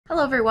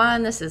Hello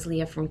everyone, this is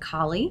Leah from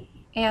COLI,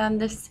 and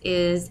this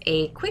is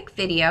a quick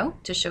video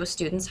to show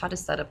students how to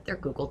set up their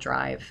Google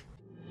Drive.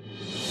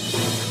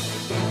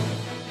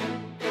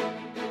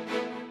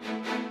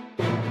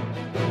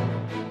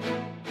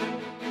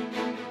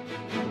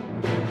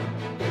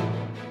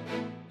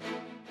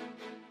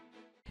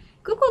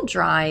 Google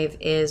Drive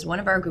is one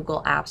of our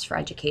Google Apps for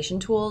Education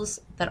tools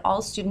that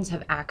all students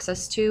have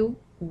access to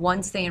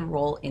once they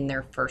enroll in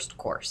their first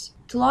course.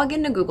 To log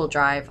into Google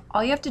Drive,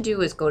 all you have to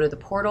do is go to the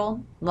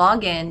portal,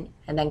 log in,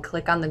 and then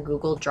click on the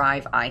Google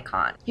Drive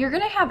icon. You're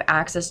going to have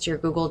access to your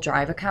Google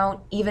Drive account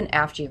even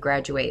after you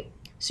graduate.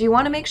 So you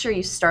want to make sure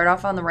you start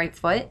off on the right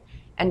foot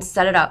and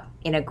set it up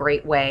in a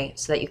great way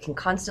so that you can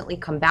constantly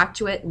come back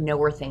to it, know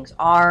where things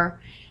are,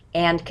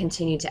 and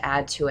continue to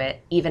add to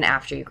it even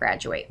after you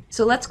graduate.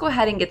 So let's go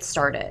ahead and get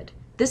started.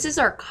 This is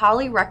our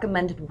COLI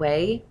recommended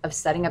way of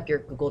setting up your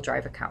Google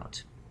Drive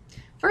account.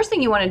 First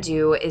thing you want to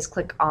do is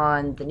click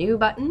on the New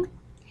button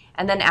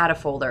and then add a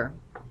folder.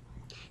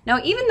 Now,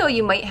 even though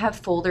you might have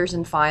folders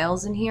and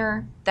files in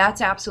here,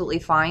 that's absolutely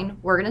fine.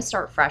 We're going to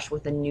start fresh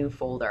with a new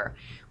folder.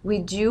 We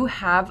do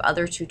have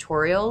other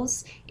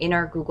tutorials in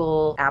our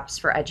Google Apps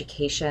for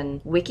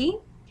Education wiki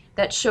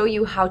that show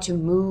you how to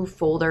move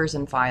folders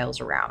and files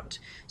around.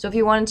 So if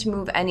you wanted to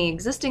move any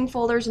existing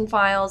folders and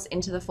files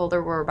into the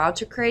folder we're about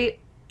to create,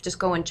 just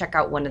go and check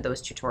out one of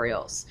those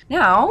tutorials.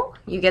 Now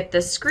you get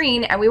this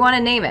screen and we want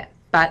to name it,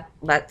 but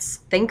let's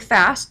think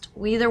fast.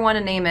 We either want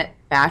to name it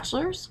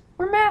Bachelor's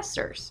or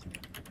Master's,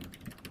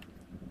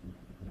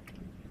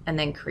 and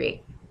then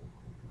create.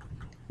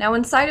 Now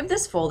inside of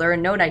this folder,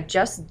 and note I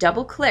just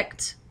double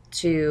clicked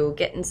to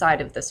get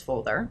inside of this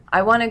folder,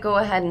 I want to go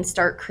ahead and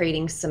start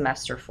creating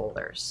semester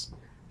folders.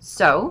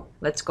 So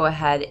let's go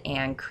ahead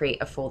and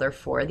create a folder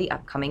for the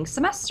upcoming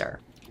semester.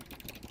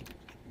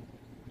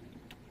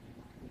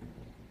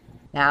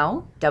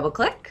 Now double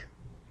click,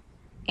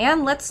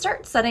 and let's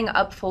start setting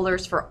up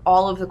folders for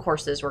all of the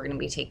courses we're going to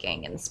be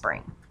taking in the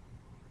spring.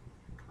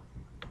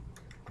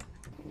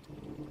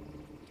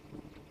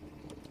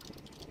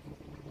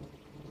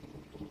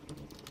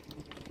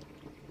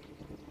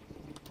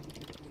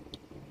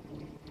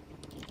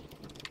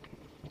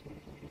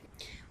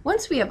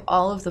 Once we have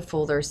all of the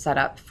folders set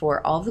up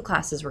for all of the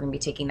classes we're going to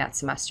be taking that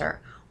semester,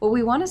 what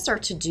we want to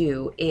start to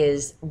do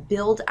is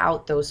build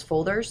out those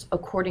folders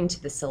according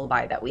to the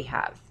syllabi that we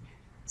have.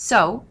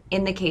 So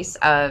in the case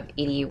of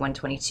EDU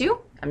 122,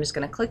 I'm just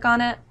going to click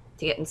on it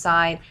to get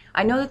inside.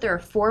 I know that there are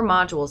 4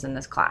 modules in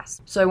this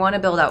class, so I want to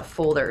build out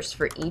folders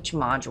for each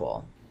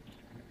module.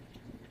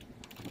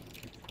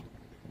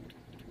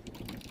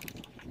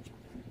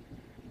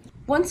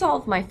 Once all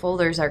of my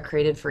folders are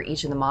created for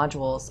each of the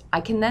modules, I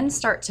can then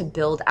start to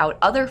build out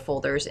other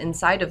folders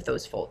inside of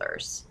those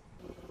folders.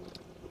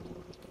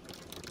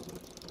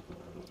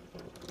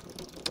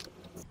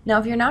 Now,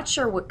 if you're not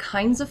sure what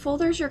kinds of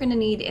folders you're going to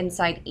need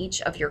inside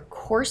each of your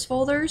course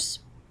folders,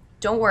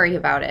 don't worry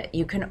about it.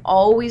 You can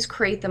always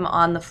create them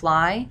on the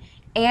fly,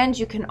 and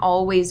you can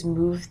always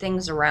move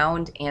things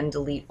around and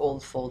delete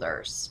old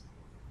folders.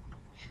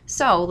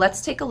 So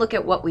let's take a look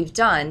at what we've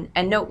done,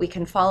 and note we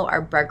can follow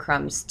our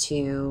breadcrumbs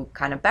to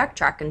kind of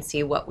backtrack and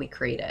see what we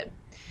created.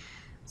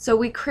 So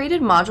we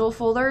created module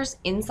folders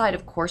inside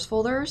of course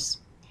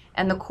folders,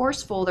 and the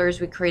course folders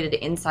we created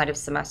inside of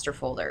semester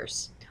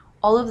folders.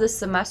 All of the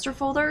semester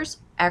folders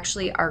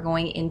actually are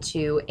going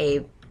into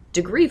a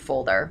degree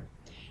folder,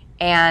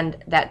 and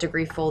that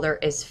degree folder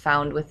is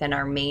found within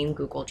our main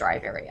Google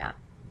Drive area.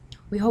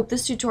 We hope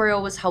this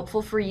tutorial was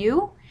helpful for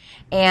you,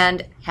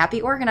 and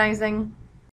happy organizing!